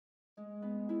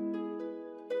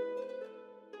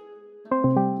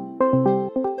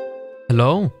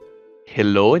Hello?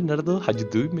 Hello, Enardo. How you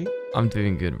doing, man? I'm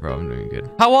doing good, bro. I'm doing good.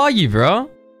 How are you, bro?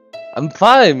 I'm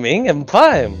fine, man. I'm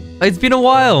fine. It's been a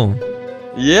while.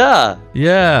 Yeah.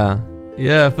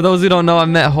 Yeah. For those who don't know, I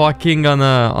met Joakin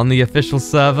on the official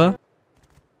server.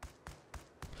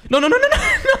 No.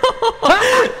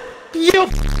 You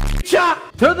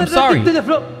shot! Throw the rocket to the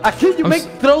floor. I kill you, man.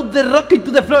 Throw the rocket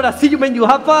to the floor. I see you, man. You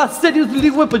have a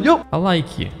seriously weapon, yo. I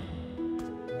like you.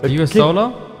 Are you a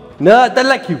solo? No, I don't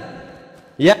like you.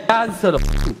 Yeah, I'm solo.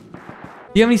 Do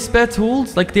you have any spare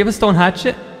tools? Like, do you have a stone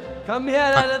hatchet? Come here,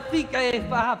 I don't think I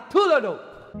have tool or no.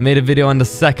 Made a video on the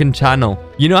second channel.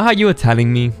 You know how you were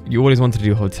telling me you always wanted to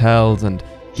do hotels and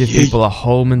give people a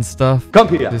home and stuff? Come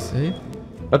here.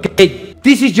 Okay,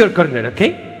 this is your corner,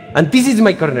 okay? And this is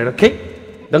my corner, okay?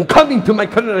 Don't come into my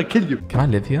corner, I'll kill you. Can I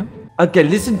live here? Okay,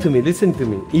 listen to me.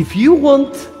 If you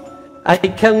want, I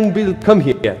can build, come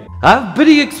here. I have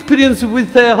very experience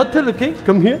with hotel, okay?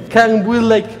 Come here. Can build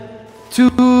like two,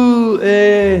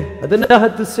 I don't know how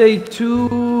to say,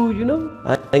 two, you know?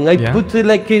 And I put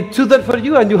like two there for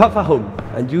you and you have a home.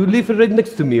 And you live right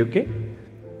next to me, okay?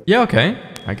 Yeah, okay.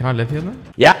 Can I live here then?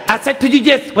 Yeah, I said to you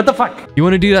yes. What the fuck? You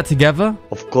want to do that together?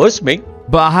 Of course, man.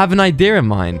 But I have an idea in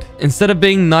mind. Instead of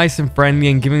being nice and friendly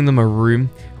and giving them a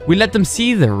room, we let them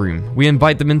see the room. We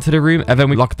invite them into the room and then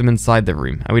we lock them inside the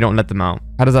room and we don't let them out.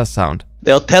 How does that sound?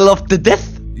 The hotel of the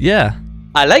death? Yeah.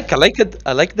 I like it.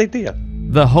 I like the idea.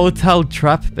 The hotel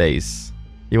trap base.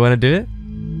 You want to do it?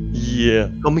 Yeah.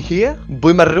 Come here,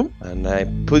 boy, my room, and I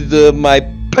put my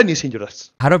penis in your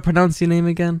ass. How do I pronounce your name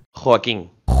again? Joaquin.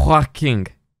 Joaquin.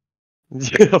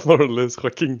 Yeah, more or less,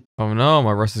 Joaquin. Oh no,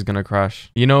 my Rust is gonna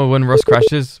crash. You know when Rust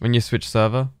crashes? When you switch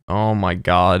server? Oh my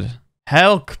god.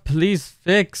 Help, please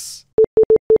fix.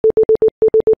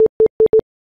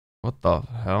 What the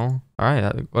hell?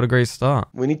 Alright, what a great start.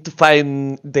 We need to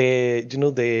find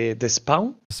the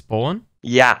spawn? Spawn?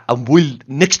 Yeah, and we'll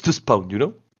next to spawn, you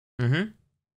know? Mm-hmm.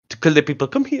 To kill the people.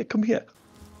 Come here.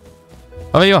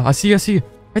 Oh, there you are. I see you.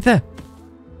 Right there.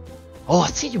 Oh, I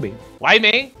see you, man. Why,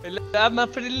 man? I'm a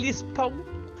friendly spawn.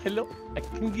 Hello? I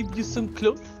can give you some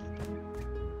clothes.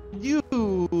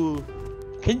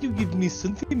 Can you give me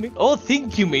something, man? Oh,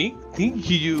 thank you, man. Thank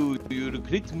you. You're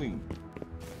great to me.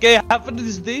 Okay, have a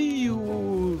nice day,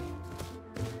 you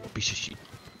piece of shit.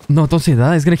 No, don't say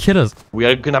that. He's gonna kill us. We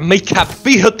are gonna make a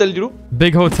big hotel, you know?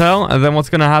 Big hotel, and then what's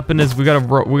gonna happen is we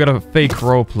gotta fake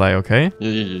role play, okay?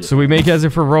 Yeah. So we make it as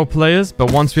if we're role players,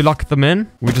 but once we lock them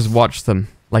in, we just watch them,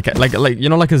 like you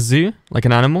know, like a zoo, like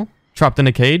an animal trapped in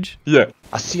a cage. Yeah.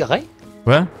 I see a guy.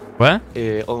 Where?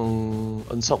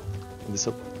 On south, in the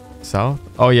south. South?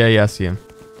 Oh yeah, I see him.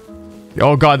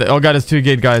 Oh god, there's two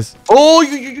gate guys. Oh,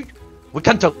 you. We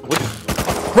can't talk.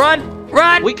 Run!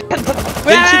 We can't talk.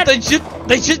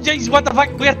 They shoot, James. What the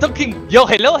fuck? We are talking. Yo,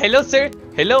 hello, sir.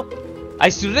 Hello. I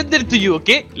surrender to you,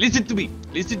 okay? Listen to me.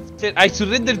 Listen, sir. I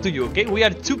surrender to you, okay? We are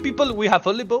two people. We have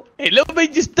only bow. Hello,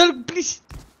 man. Just talk, please.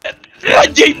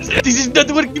 James, this is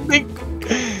not working, man.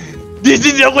 This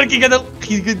is not working at all.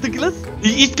 He's going to kill us.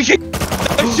 He is pushing.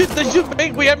 Don't shoot,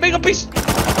 man. We are mega pissed.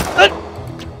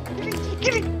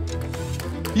 Kill him.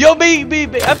 Yo, me.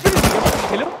 I'm finished.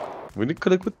 Hello? We need to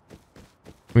collect wood.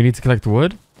 We need to collect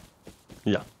wood?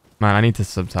 Yeah. Man, I need to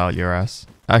subtitle your ass.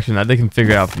 Actually, no, they can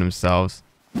figure it out for themselves.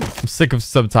 I'm sick of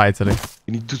subtitling.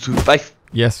 We need to survive.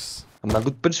 Yes. I'm a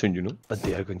good person, you know, but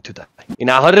they are going to die in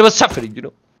a horrible suffering, you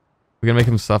know. We're gonna make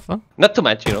them suffer? Not too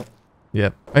much, you know.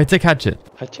 Yep. Hey, take hatchet.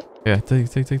 Hatchet? Yeah, take.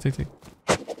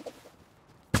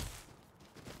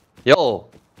 Yo.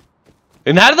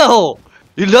 Enardo!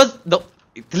 You lost. No,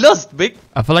 it lost, big.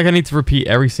 I feel like I need to repeat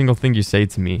every single thing you say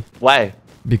to me. Why?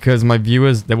 Because my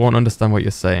viewers, they won't understand what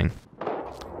you're saying.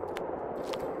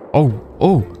 Oh.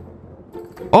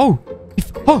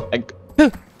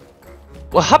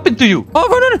 What happened to you?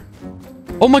 Oh, no.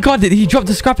 Oh my god, he dropped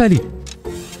the scrap alley.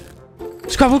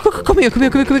 Scrap, come here.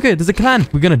 There's a clan.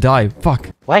 We're gonna die. Fuck.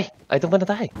 Why? I don't wanna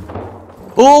die.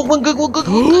 Oh, one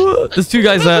go. There's two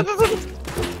guys there.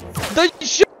 Don't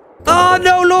shoot. Oh,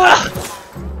 no, Lord.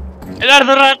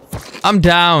 Enardo, run. I'm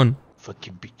down.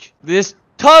 Fucking bitch. This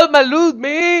stole my loot,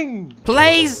 man.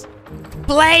 Please,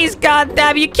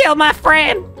 goddamn, you killed my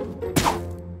friend.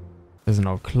 There's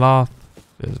no cloth.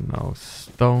 There's no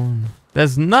stone.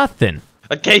 There's nothing.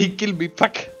 Okay, he killed me.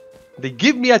 Fuck. They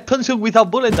give me a tonsil without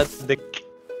bullet. That's the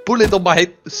bullet on my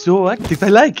head. So active. I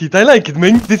like it,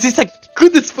 man. This is a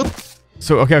good spot.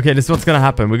 So okay, this is what's gonna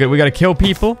happen. We gotta kill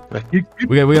people. We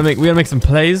gotta make some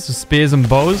plays with spears and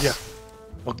bows. Yeah.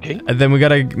 Okay. And then we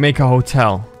gotta make a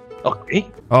hotel. Okay.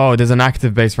 Oh, there's an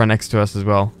active base right next to us as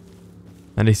well.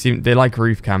 And they like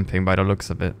roof camping by the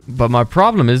looks of it. But my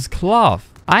problem is cloth.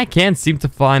 I can't seem to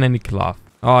find any cloth.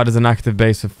 Oh, there's an active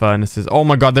base of furnaces. Oh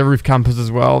my god, they're roof campers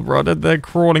as well, bro. They're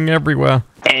crawling everywhere.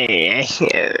 Let me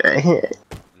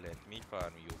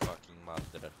farm you fucking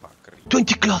motherfucker.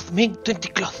 20 cloth, man. 20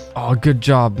 cloth. Oh, good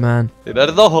job, man.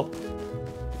 Enardo.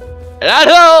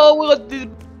 Enardo! We got this.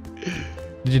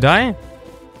 Did you die?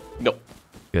 No.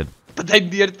 Good. But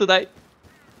I'm here to die.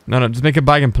 No, just make a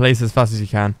bag and place as fast as you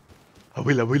can. I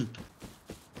will.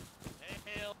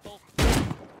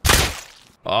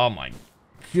 Oh my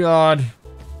god.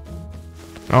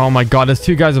 Oh my god, there's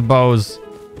 2 guys with bows.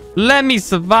 Let me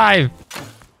survive.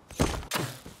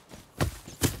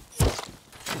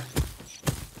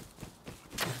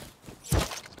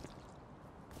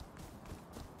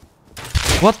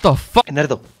 What the fuck?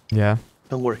 Enardo, Yeah.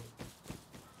 don't worry.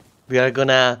 We are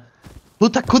gonna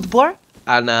put a code bar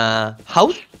and a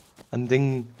house, and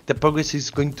then the progress is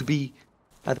going to be,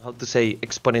 I don't know how to say,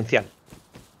 exponential.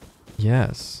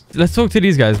 Yes. Let's talk to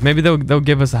these guys. Maybe they'll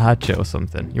give us a hatchet or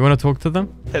something. You want to talk to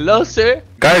them? Hello, sir.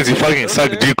 Guys, you fucking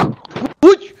suck dick.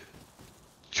 What?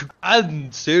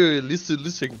 And sir,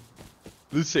 listen.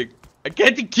 I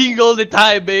can't be king all the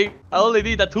time, man. I only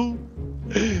need a 2.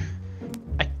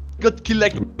 I got killed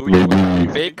like. Maybe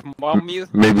Fake mommy.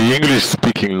 maybe English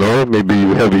speaking, no? Maybe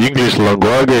you have English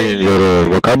language in your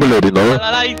vocabulary, no?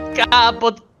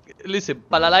 Listen,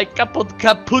 palalaika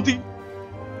vodka pudding.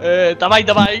 Damai.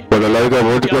 But I like a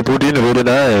vodka pudding, very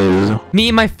nice. Me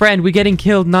and my friend, we're getting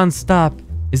killed non-stop.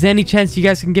 Is there any chance you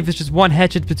guys can give us just 1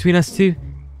 hatchet between us 2?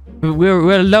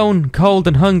 We're alone, cold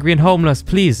and hungry and homeless,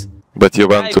 please. But you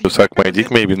want to suck my dick,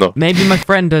 maybe no? Maybe my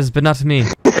friend does, but not me.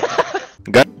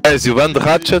 Guys, you want the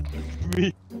hatchet?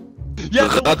 Me.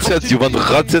 The hatchet, you want the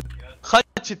hatchet?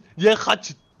 Hatchet. Yeah,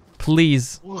 hatchet.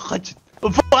 Please. Hatchet.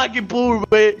 I'm fucking poor,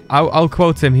 man. I'll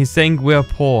quote him. He's saying we're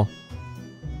poor.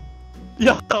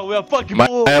 Yeah, we are fucking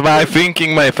poor. I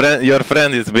thinking your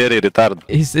friend is very retarded.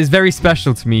 He's very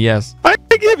special to me, yes. I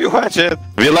give you hatchet.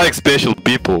 We like special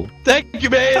people. Thank you,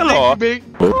 man. Hello. Thank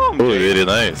you, man. Oh, very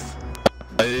nice.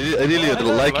 I really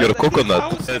like your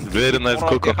coconut. It's very nice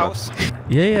coconut.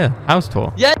 Yeah. House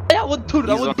tour. Yeah, I want to. I He's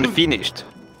want only to. finished.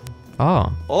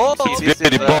 Oh. Oh, It's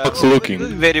very box looking.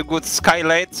 Very good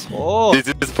skylight. oh. This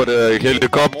is for a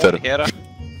helicopter. Here.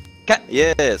 Ca-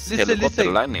 Yes, Listen, helicopter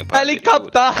listen. landing. pad, very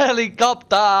Helicopter.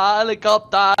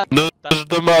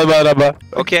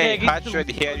 Okay, hatchet,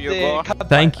 here you go.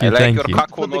 Thank I you, like thank your you.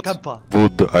 coconut.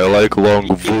 Wood. I like long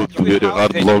wood. Very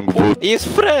hard long wood. His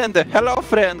friend. Hello,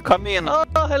 friend. Come in. Oh,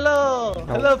 hello.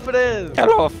 Hello, friend.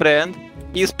 Hello, friend.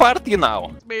 It's party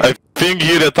now. I think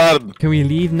he retarded. Can we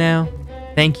leave now?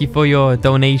 Thank you for your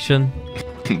donation.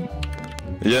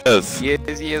 Yes.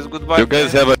 Yes. Goodbye. You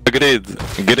guys have a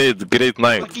great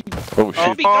night. Oh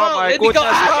shit. Oh my Let me go. goodness,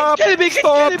 Ah, stop, kill me.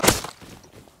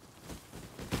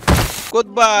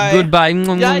 Goodbye. Goodbye.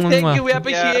 Yeah, thank you. We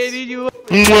appreciate you.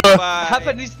 Mwah. Have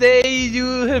a nice day.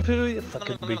 You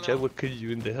fucking bitch. I will kill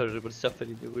you in the horrible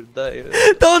suffering. You will die.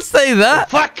 Don't say that.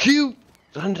 Fuck you.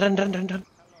 Run.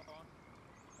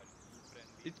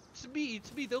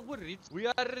 It's me, don't worry. We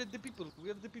are the people. We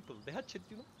are the people. The hatchet,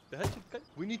 you know? The hatchet guy.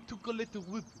 We need to collect the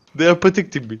wood. They are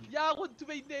protecting me. Yeah, I want to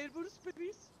make neighbors,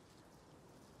 please.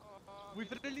 With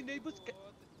friendly neighbors.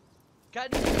 Can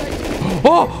you guys...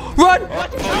 Oh, run!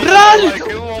 Run!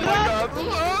 Oh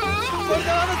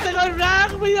my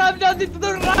god. We have nothing to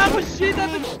do wrong. Shit.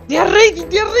 They're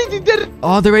raiding.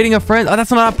 Oh, they're raiding our friends. Oh,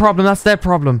 that's not our problem. That's their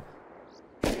problem.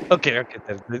 Okay.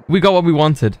 We got what we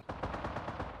wanted.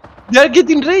 They are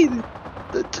getting raided.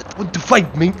 I want to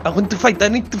fight, man. I want to fight. I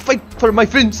need to fight for my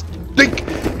friends. Like...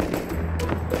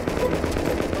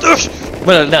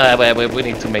 Well, no, we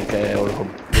need to make our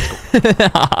home.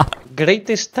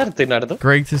 Greatest start, Enardo.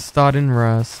 Greatest start in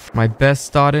Rust. My best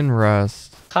start in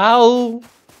Rust. How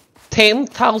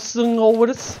 10,000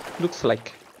 hours looks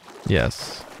like.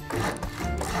 Yes.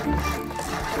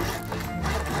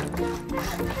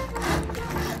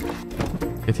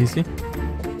 Get TC?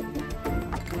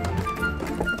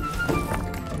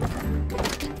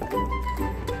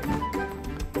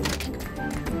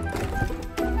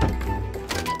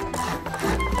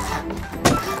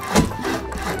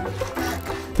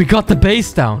 We got the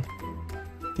base down.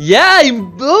 Yeah,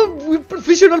 we're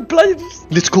professional players.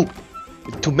 Let's go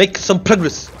to make some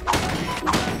progress.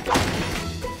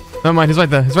 Never mind, he's right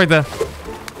there.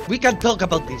 We can talk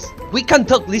about this. We can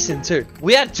talk. Listen, sir.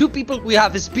 We are 2 people. We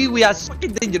have speed. We are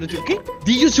fucking dangerous. Okay?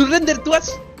 Do you surrender to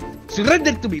us?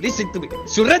 Surrender to me. Listen to me.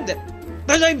 Surrender.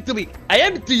 Don't aim to me. I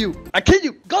am to you. I kill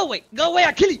you. Go away.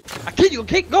 I kill you.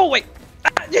 Okay? Go away.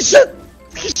 You shoot.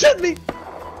 He shot me.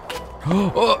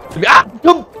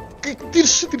 Come. They're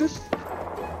shooting us.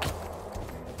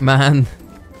 Man,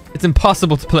 it's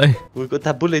impossible to play. We got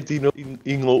a bullet in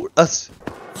us.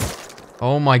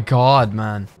 Oh my god,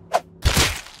 man.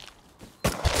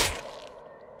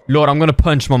 Lord, I'm gonna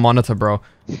punch my monitor, bro.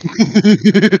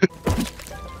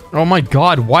 Oh my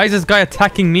god, why is this guy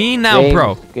attacking me now, James,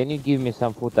 bro? can you give me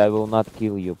some food? I will not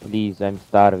kill you, please. I'm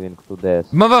starving to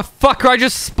death. Motherfucker, I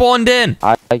just spawned in.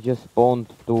 I just spawned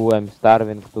too. I'm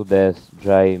starving to death,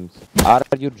 James. Are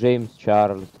you James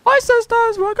Charles? Hi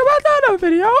sisters, welcome back to another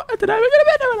video. And today we're gonna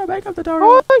be doing a makeup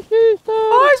tutorial. Hi, sisters.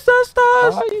 Hi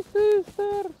sisters. Hi,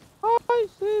 sisters. Hi,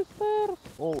 sisters.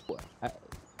 Oh,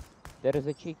 there is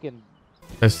a chicken.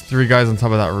 There's 3 guys on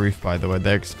top of that roof, by the way.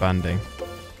 They're expanding.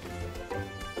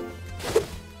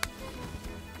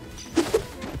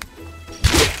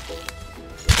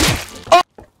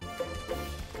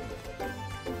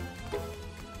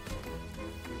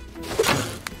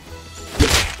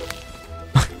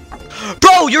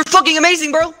 Bro, you're fucking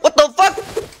amazing, bro. What the fuck?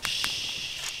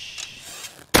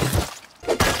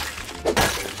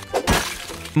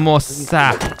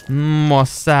 Mossa.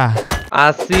 Mossa.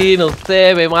 Así no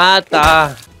se me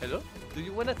mata. Hello? Do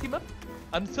you wanna team up?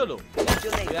 I'm solo.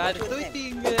 We are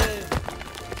doing.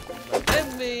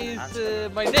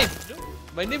 My name.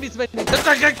 My name is.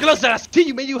 Don't get closer. I see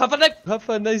you, man. You have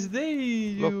a nice day.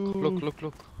 You.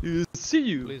 Look. You see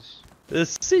you. Please.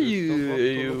 See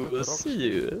you. See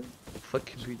you.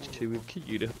 Fucking bitch, I will kill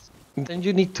you. Then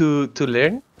you need to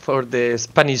learn for the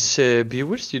Spanish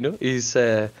viewers, you know, is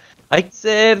hay que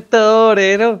ser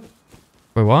torero.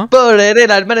 Wait, what? Poner el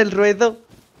alma en el ruedo.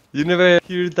 You never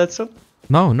hear that song?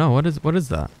 No, what is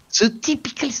that? So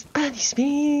typical Spanish,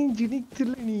 man. You need to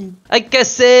learn it. Hay que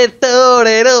ser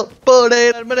torero,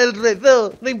 poner el alma en el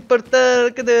ruedo. No importa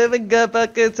que te venga pa'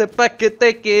 que sepas que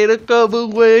te quiero como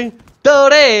un buen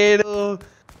torero.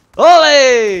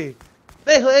 ¡Ole!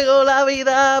 Te juego la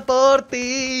vida por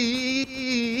ti.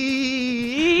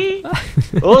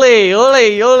 ¡Ole,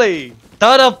 ole, ole!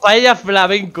 Toros paella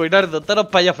flamenco, Enardo. Toros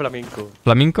paella flamenco.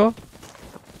 Flamenco?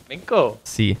 ¿Flamenco?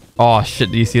 Sí. Oh,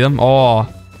 shit. Do you see them? Oh.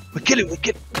 We kill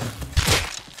it.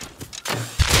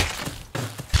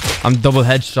 I'm double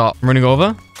headshot. I'm running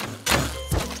over.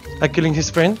 I'm killing his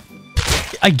friend.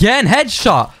 Again,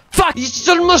 headshot. Fuck. He's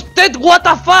almost dead. What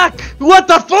the fuck? What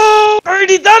the fuck?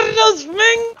 Ayudarnos,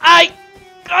 man. Ay.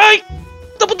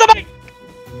 ¡Tu puta madre!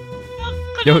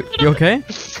 You okay?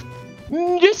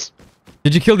 Yes.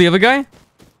 Did you kill the other guy?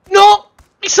 No.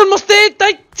 He's almost dead.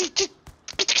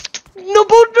 No.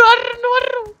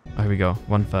 Oh, here we go.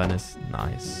 1 furnace.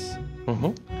 Nice.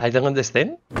 I don't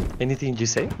understand anything you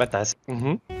say, but that's.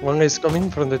 One is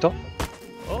coming from the top.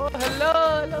 Oh,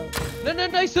 hello. No,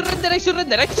 I surrender. I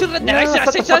surrender.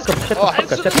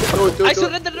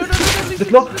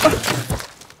 No.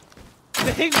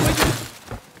 The hang with.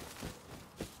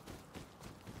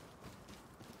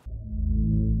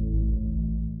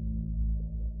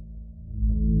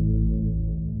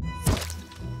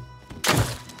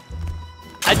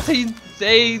 I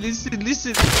say,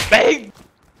 listen, bang!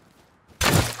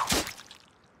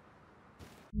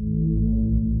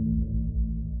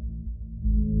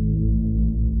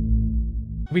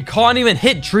 We can't even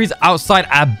hit trees outside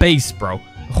our base, bro.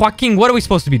 Joaquin, what are we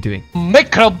supposed to be doing?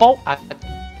 Make a bow and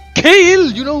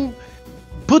kill, you know.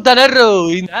 Put an arrow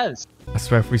in us. I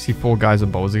swear if we see 4 guys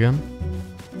with bows again.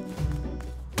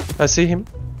 I see him.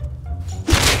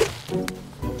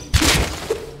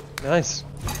 Nice.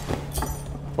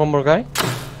 One more guy.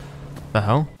 The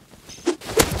hell?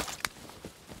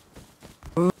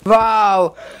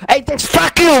 Wow! It is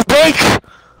fuck you, bitch!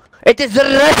 It is the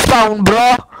respawn,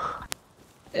 bro!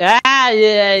 Yeah.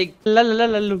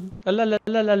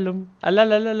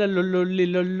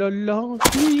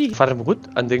 Farm wood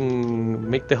and then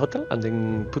make the hotel and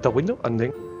then put a window and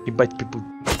then invite people.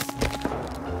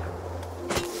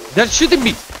 They're shooting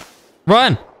me!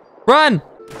 Run!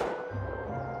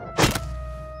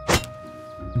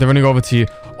 They're running over to you.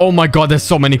 Oh my god, there's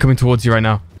so many coming towards you right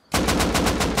now.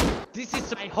 This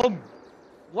is my home.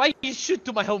 Why you shoot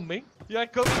to my home, man? You are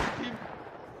coming to him.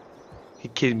 He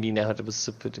killed me now. That was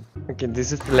super. Okay,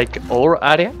 this is like our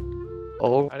area.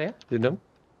 You know?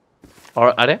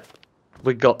 Our area.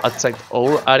 We go outside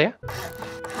our area.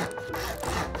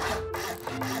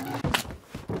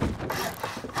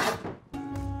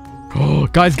 Oh,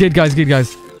 guys. Come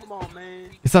on, man.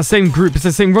 It's that same group. It's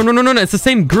the same. No. It's the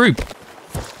same group.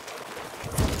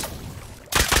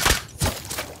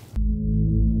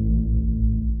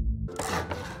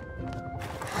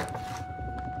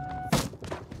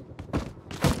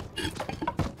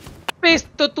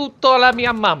 Visto tutto la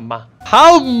mia mamma.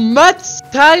 How much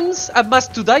times I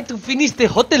must to die to finish the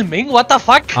hotel, man? What the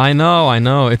fuck? I know.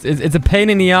 It's a pain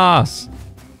in the ass.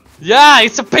 Yeah,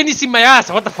 it's a penis in my ass.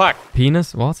 What the fuck?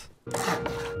 Penis? What?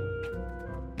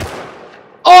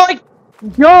 Oh,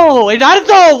 Yo,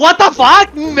 Enardo, what the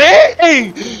fuck,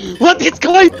 man? What is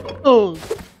going on?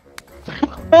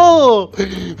 Oh,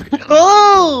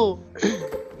 oh.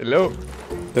 Hello.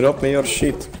 Drop me your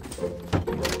shit.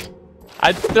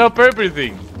 I drop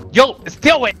everything. Yo,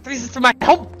 stay away. This is my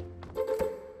home.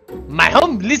 My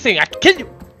home. Listen, I kill you.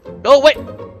 No, wait.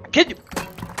 I kill you.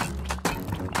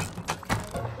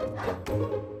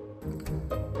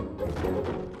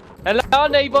 Hello,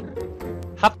 neighbor.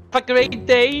 Have a great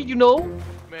day, you know.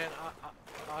 Man,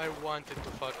 I wanted to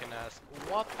fucking ask,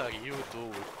 what are you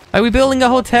doing? Are we building a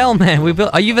hotel, man?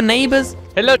 Are you the neighbors?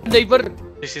 Hello, neighbor.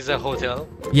 This is a hotel?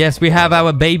 Yes, we have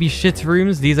our baby shit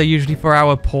rooms. These are usually for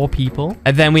our poor people.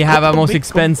 And then we have our most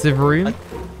expensive room.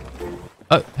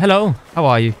 Oh, hello. How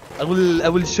are you? I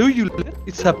will show you.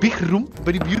 It's a big room,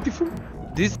 very beautiful.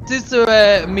 This is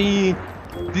me.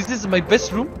 This is my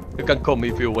best room. You can call me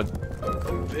if you want.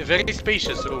 A very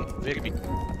spacious room, very big.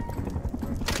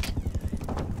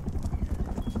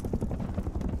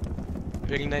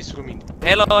 Very nice room indeed.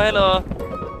 Hello, hello.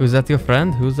 Who's that, your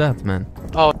friend? Who's that, man?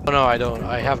 Oh no, I don't.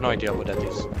 I have no idea what that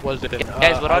is. Well then,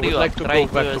 Guys, what I are would you like to go trying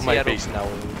back to to my see base now.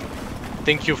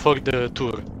 Thank you for the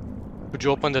tour. Could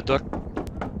you open the door?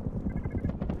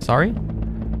 Sorry?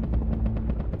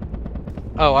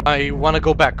 Oh, I wanna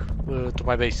go back to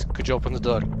my base. Could you open the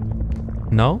door?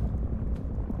 No?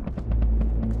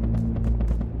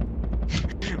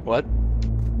 What?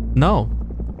 No.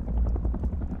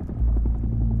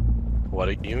 What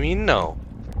do you mean no?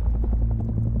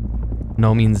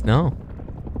 No means no.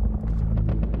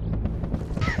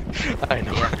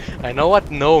 I know what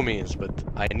no means, but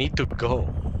I need to go.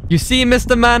 You see,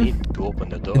 Mr. I Man? need to open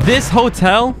the door. This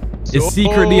hotel is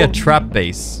secretly a trap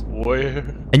base. Where?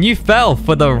 And you fell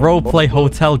for the roleplay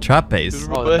hotel trap base,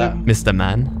 Oh, that. Mr.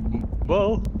 Man.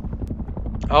 Well,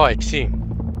 Oh, I see.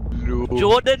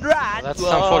 Jordan Rad. That's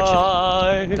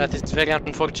unfortunate. That is very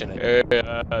unfortunate.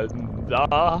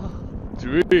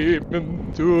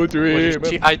 Dreaming to Well, dream. you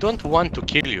see, I don't want to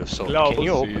kill you, so can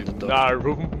you open the door?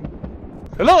 room?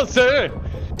 Hello, sir.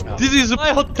 Oh. This is my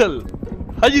hotel.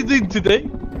 How you doing today?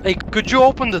 Hey, could you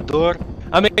open the door?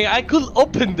 I mean, I could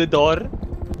open the door,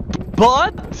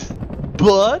 but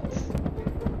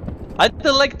I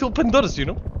don't like to open doors, you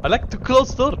know? I like to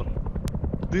close door.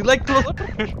 Do you like close door?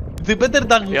 It's better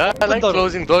than Yeah, I open like door.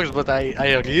 closing doors, but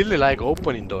I really like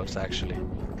opening doors, actually.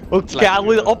 Okay, like I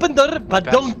will open door, but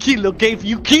pass. don't kill, okay? If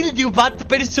you kill, you bad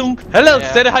person. Hello,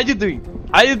 Yeah. sir, how you doing?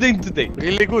 How you doing today?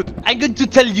 Really good. I'm going to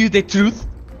tell you the truth.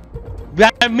 We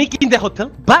are making the hotel,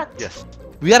 but Yes.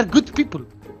 we are good people.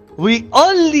 We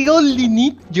only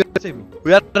need your semi.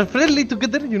 We are friendly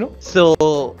together, you know? So,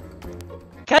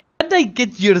 can I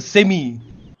get your semi?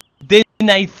 Then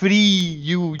I free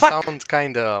you. Sounds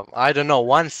kinda, I don't know,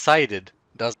 one-sided,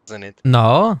 doesn't it?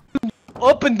 No.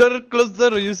 Open door, close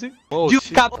door, you see? Oh, You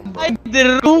shit. can find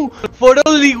the room for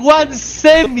only one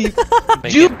semi.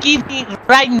 You give me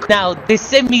right now the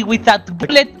semi without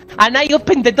bullet, and I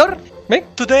open the door. Man.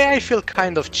 Today I feel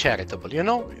kind of charitable, you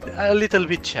know? A little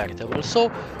bit charitable.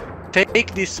 So,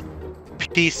 take this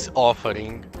peace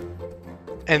offering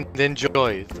and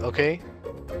enjoy it, okay?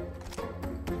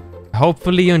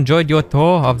 Hopefully you enjoyed your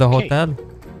tour of the Okay. hotel.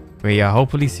 We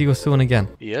hopefully see you soon again.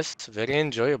 Yes, very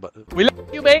enjoyable. We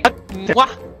love you, man. Mwah.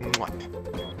 Mwah.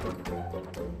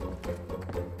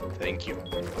 Thank you.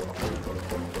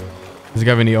 Let's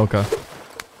go, Vinioka.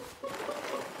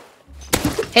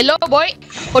 Hello, boy.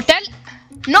 Hotel?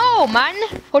 No, man.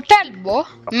 Hotel, boy.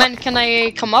 Man, can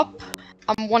I come up?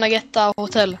 I wanna get a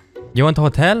hotel. You want a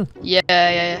hotel? Yeah.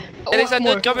 There is a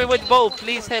more. dude coming with bow.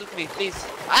 Please help me, please.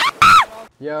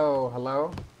 Yo,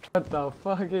 hello? What the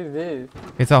fuck is this?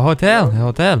 It's a hotel.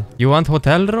 You want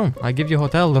hotel room? I give you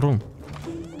hotel room.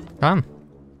 Come.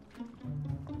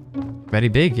 Very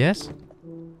big, yes?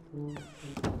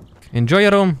 Enjoy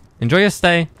your room. Enjoy your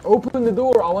stay. Open the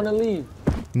door, I wanna leave.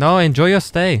 No, enjoy your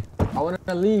stay. I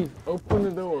wanna leave. Open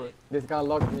the door. This guy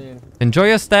locked me in. Enjoy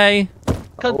your stay.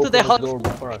 Come to Open the door hotel.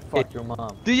 before I fuck your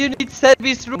mom. Do you need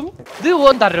service room? Do you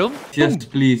want a room? Yes,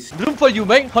 please. Room for you,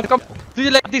 man. How come? Do you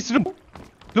like this room?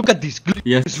 Look at this glorious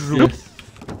Yes, room. yes.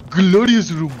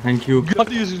 Glorious room. Thank you.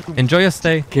 Glorious room. Enjoy your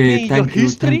stay. Okay, Your thank you,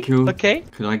 history, thank you. okay?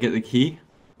 Could I get the key?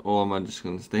 Or am I just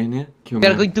gonna stay in here? Kill We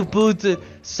are me. going to put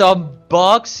some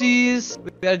boxes.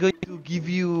 We are going to give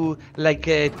you like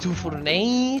 2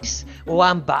 fournaise,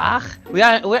 1 bar.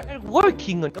 We're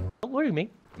working on. Don't worry, man.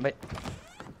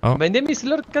 Oh. My name is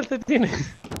Lord Calcetin.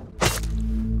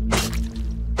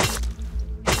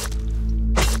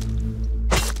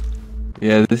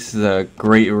 Yeah, this is a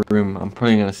great room. I'm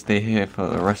probably gonna stay here for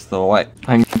the rest of the night.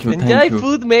 Thank you, Enjoy thank you.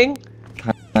 food, man.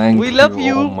 Thank We love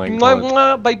you. Oh my Mwah, god.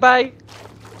 mwah. Bye bye.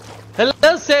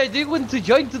 Hello, sir. Do you want to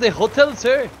join to the hotel,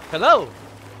 sir? Hello.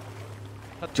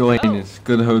 Join this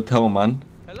good hotel, man.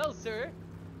 Hello, sir.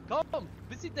 Come,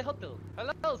 visit the hotel.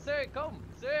 Hello, sir. Come,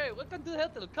 sir. Welcome to the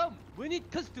hotel. Come. We need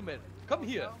customer. Come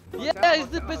here. Yeah, it's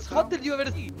the best hotel you ever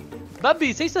seen.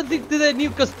 Bambi, say something to the new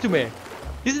customer.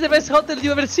 Is it the best hotel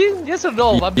you ever seen? Yes or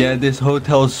no, Bambi? Yeah, this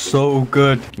hotel's so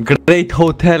good. Great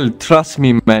hotel. Trust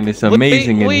me, man. It's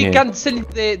amazing in here. We can sell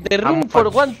the room for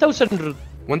 1,000.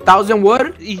 1,000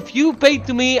 what? If you pay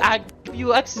to me, I give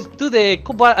you access to the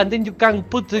cover, and then you can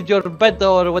put your bed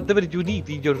or whatever you need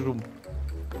in your room.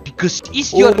 Because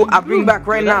it's your room. I'll bring back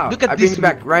right now. Look at I'll this bring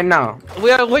back right now.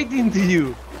 We are waiting to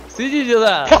you. See you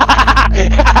there.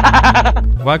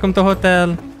 Welcome to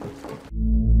hotel.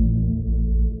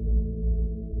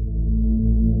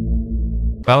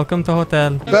 Welcome to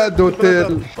hotel. Bad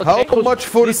hotel. How much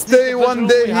for stay one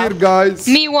day here, guys?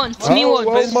 Me once.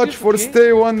 How much for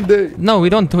stay one day? No, we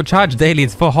don't charge daily.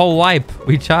 It's for whole wipe.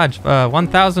 We charge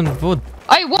 1,000 food.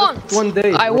 I want. One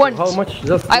day. I want. How much?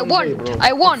 Just I one want. day, bro.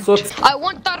 I want. I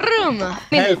want a room.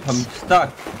 Help, I'm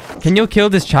stuck. Can you kill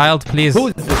this child, please?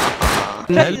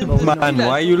 Help, man.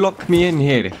 Why you lock me in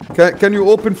here? Can you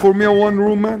open for me one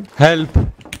room, man? Help.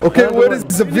 Okay, where is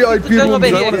the VIP room?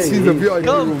 I want to see the VIP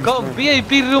room. Come, VIP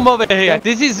room over here.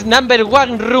 This is number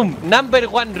 1 room. Number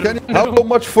 1 room. How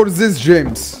much for this,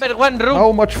 James? Number 1 room.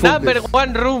 How much for number this?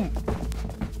 1 room.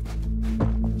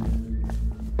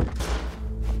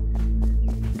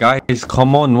 Guys,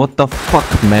 come on. What the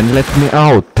fuck, man? Let me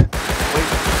out.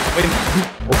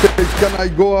 Okay, can I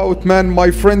go out, man?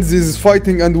 My friends is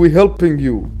fighting and we helping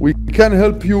you. We can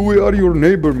help you. We are your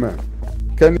neighbor, man.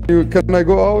 Can I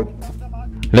go out?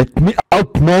 Let me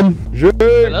out, man.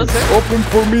 James, open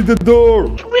for me the door.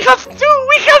 We have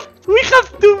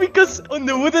to because on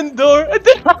the wooden door.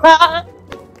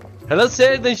 Hello,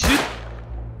 sir. Then shoot.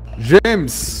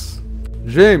 James,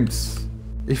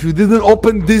 if you didn't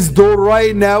open this door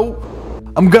right now,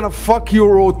 I'm gonna fuck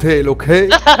your hotel, okay?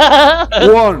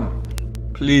 1.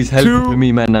 Please help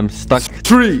me, man. I'm stuck.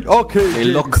 3. Okay. They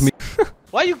lock me.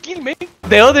 Why you kill me?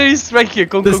 The other is right here.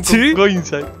 Come, There's 2? Go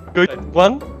inside. Go.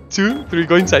 1, 2, 3.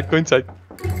 Go inside. Go inside.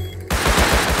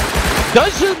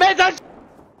 Don't shoot me! Don't.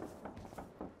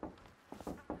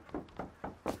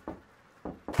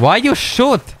 Why you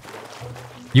shoot?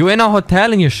 You in a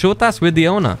hotel and you shoot us with the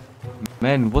owner?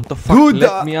 Man, what the fuck? Dude,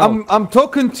 Let me out. I'm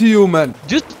talking to you, man.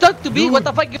 Just talk to me. What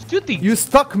the fuck you shooting? You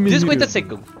stuck me. Just here. wait a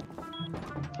second.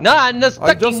 No, I'm not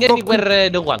stuck anywhere.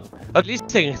 No one.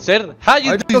 Listen, sir. How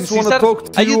you doing, I just want to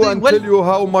talk to you and tell you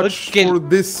how much for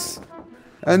this.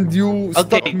 And you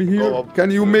stuck me here. Can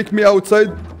you make me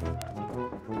outside?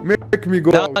 Make me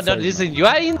go outside. No, listen. You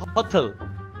are in hotel.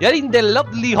 You are in the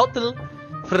lovely hotel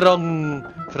from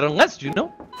us, you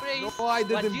know. No, I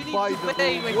didn't buy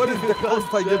the. What is the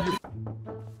cost I gave you?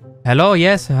 Hello,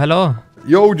 yes, hello.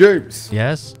 Yo, James.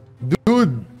 Yes.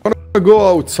 Dude, I wanna go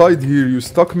outside here. You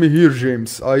stuck me here,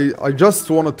 James. I just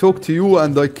wanna talk to you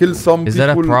and I kill some Is people.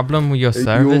 there a problem with your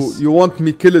service? You want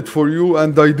me kill it for you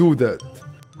and I do that.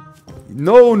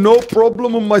 No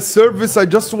problem on my service. I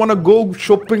just wanna go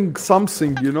shopping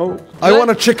something, you know. I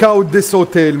wanna check out this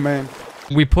hotel, man.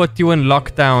 We put you in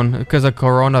lockdown because of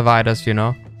coronavirus, you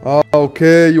know.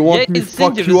 Okay, you want me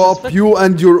fuck you up, you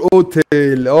and your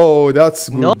hotel. Oh, that's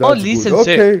good. No, that's listen, good.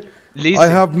 sir. Okay, Listen, I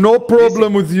have no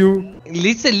problem with you.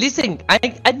 Listen.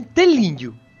 I'm telling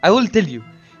you. I will tell you.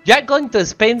 You are going to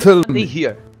spend one day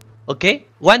here, okay?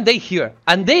 1 day here,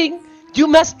 and then you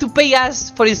must to pay us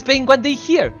for spending 1 day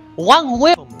here. 1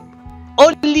 weapon,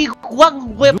 only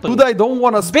 1 weapon. Dude, I don't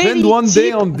want to spend 1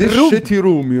 day on this shitty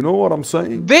room. You know what I'm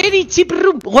saying? Very cheap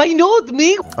room. Why not,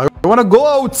 me? I want to go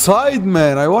outside,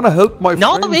 man. I want to help my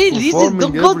no, friends. No, man, listen.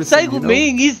 Don't go outside with me.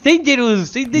 It's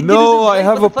dangerous. No, I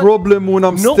have a problem when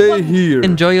I'm stay here.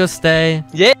 Enjoy your stay.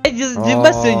 Yeah, you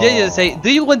must enjoy your stay. Do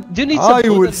you need some I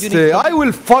food? will stay. I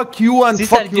will fuck you and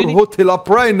Caesar, fuck your hotel up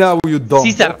right now, you dumb.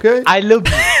 Caesar, okay? I love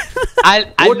you.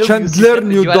 I Watch love and you, learn,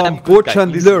 Caesar. you dumb. Watch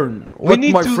and Listen, learn. What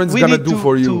my friend's gonna do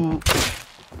for you.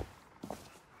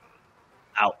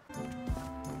 Ow.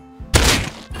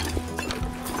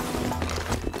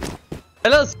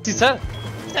 Hello, Caesar.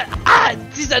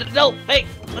 Caesar, no. Hey,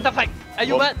 what the fuck? Are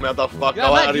you mad? Motherfucker,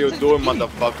 what are you doing,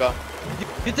 motherfucker?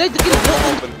 You tried to kill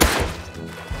me.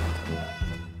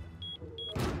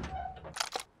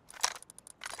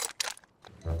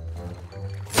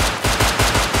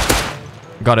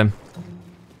 Got him.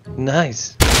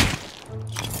 Nice.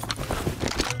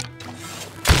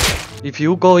 If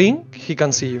you go in, he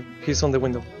can see you. He's on the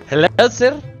window. Hello,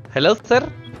 sir. Hello, sir.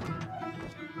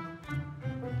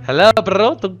 Hello,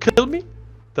 bro. Don't kill me.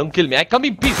 Don't kill me. I come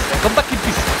in peace. I come back in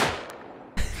peace.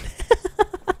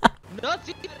 No,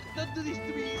 Don't do this to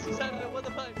me, Cesar. What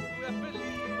the fuck? We are friendly.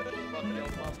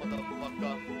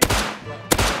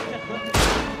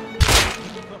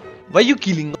 Why you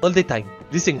killing all the time?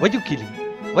 Listen, why you killing?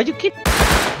 Why you kill?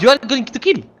 You are going to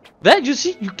kill. There, you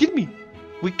see? You kill me.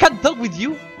 We can't talk with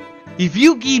you. If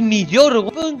you give me your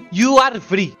weapon, you are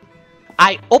free.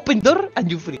 I open door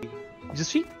and you free. You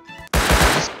see?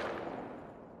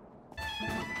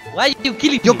 Why you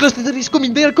killing me? Yo, close the door is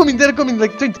coming. They are coming. They are coming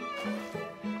like 20.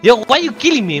 Yo, why you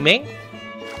killing me, man?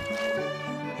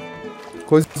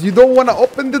 Cause you don't wanna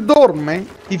open the door, man.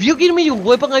 If you give me your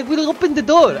weapon, I will open the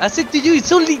door. I said to you,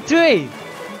 it's only trade.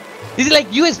 It's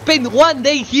like you spend 1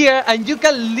 day here and you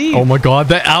can leave. Oh my god,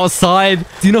 they're outside.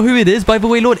 Do you know who it is, by the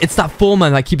way, Lord? It's that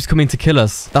foreman that keeps coming to kill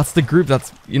us. That's the group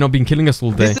that's, been killing us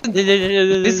all day.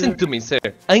 Listen to me, sir.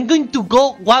 I'm going to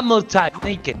go one more time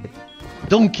naked.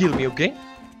 Don't kill me, okay?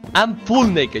 I'm full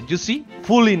naked, you see?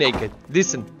 Fully naked.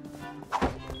 Listen.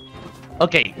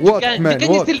 Okay. What, man?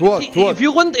 What? If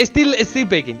you want, still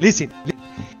begging. Listen.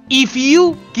 If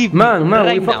you give me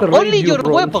right now only your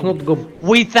weapon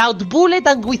without bullet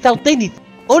and without anything,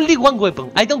 only one weapon.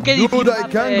 I don't care if you I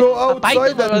can go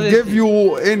outside and give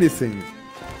you anything.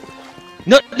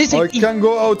 No, listen. I can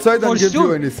go outside and give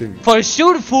you anything. For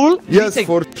sure, fool. Yes, listen,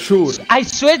 for sure. I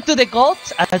swear to the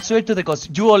gods. I swear to the gods.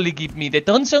 You only give me the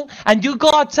Thompson and you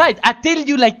go outside. I tell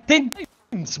you like 10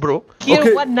 times, bro. Here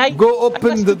okay, one night. Go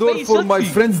open the door for my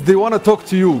friends. They wanna talk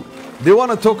to you. They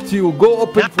wanna talk to you. Go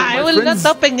open for my friends. I will not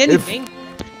open anything.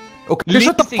 Okay,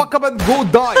 shut the fuck up and go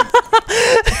die.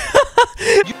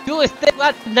 You stay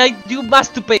one night. You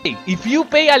must pay. If you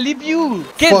pay, I leave you.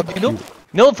 Fuck you.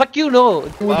 No, fuck you, no.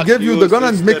 I will give you the gun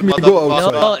and make me go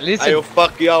outside. No, listen. I will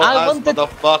fuck your ass,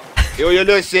 motherfucker. You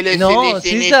listen,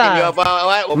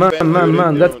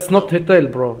 Man, that's not hotel,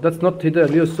 bro. That's not hotel.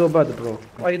 You're so bad, bro.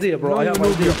 Idea, bro. I have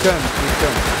idea. You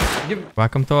can.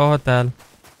 Welcome to our hotel.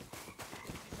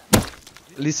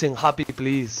 Listen, happy,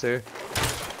 please, sir.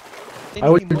 I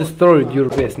will destroy your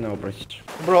base now, bro.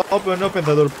 Bro, open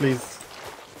the door, please.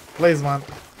 Please, man.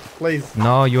 Please.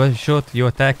 No, you shoot. You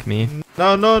attack me.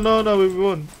 No, we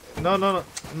won't.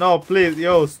 No, please.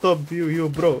 Yo, stop, you,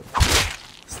 bro.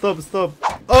 Stop.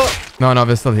 Oh! No,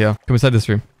 we're still here. Come inside this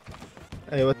room.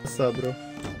 Hey, what's up, bro?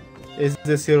 Is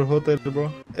this your hotel,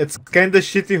 bro? It's kinda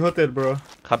shitty hotel, bro.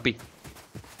 Happy.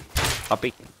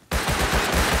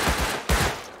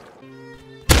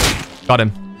 Got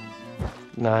him.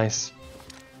 Nice.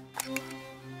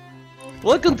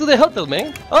 Welcome to the hotel,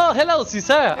 man. Oh, hello,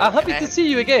 Cesar. I'm happy to see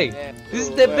you again. This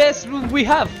is the best room we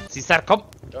have. Cesar, come.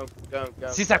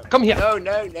 Cesar, come here. No.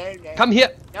 Come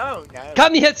here. No.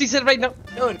 Come here, Cesar, right now.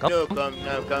 Come,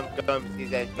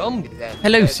 Cesar. Come.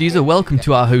 Hello, Caesar. Welcome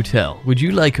to our hotel. Would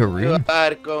you like a room?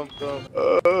 Come.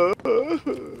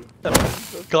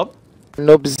 Come.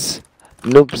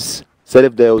 Noobs.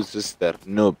 Save your sister,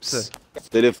 noobs.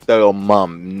 Save your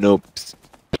mom, noobs.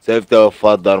 Save your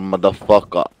father,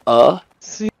 motherfucker.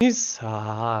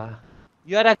 Cesar,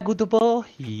 you are a good boy.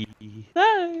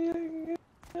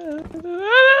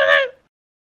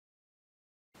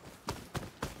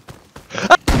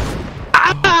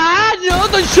 No,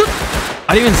 don't shoot!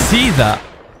 I didn't even see that.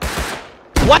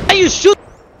 Why are you shoot?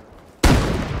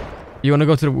 You want to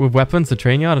go with weapons to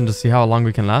train yard and just see how long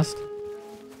we can last?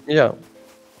 Yeah.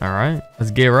 Alright,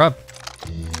 let's gear up.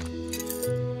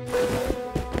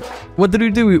 What did we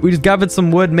do? We just gathered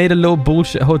some wood, made a little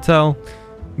bullshit hotel,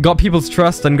 got people's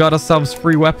trust, and got ourselves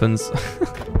free weapons.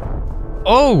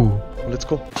 Oh! Let's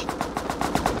go.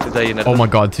 Oh my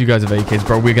god, 2 guys have AKs,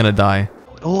 bro. We're gonna die.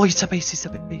 Oh, it's a base.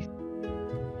 Are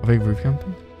they roof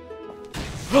camping?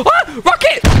 Ah!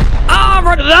 Rocket! Ah,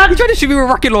 run! He tried to shoot me with a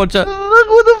rocket launcher.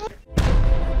 What the f—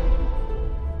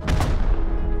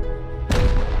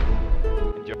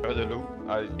 Enjoy the loot.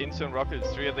 Instant rockets,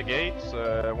 3 at the gates.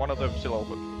 One of them still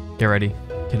open. Get ready.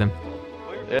 Kill him.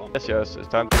 Yes. It's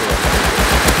time to go.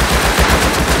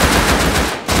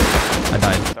 I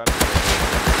died.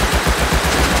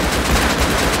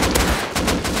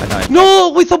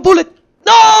 No, with a bullet.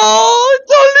 No,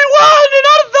 it's only one,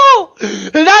 Enardo.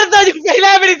 Enardo, you fail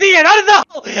everything, Enardo.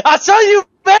 I saw you,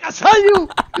 man. I saw you.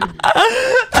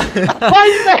 Why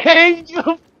the hell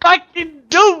you fucking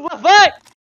do? What?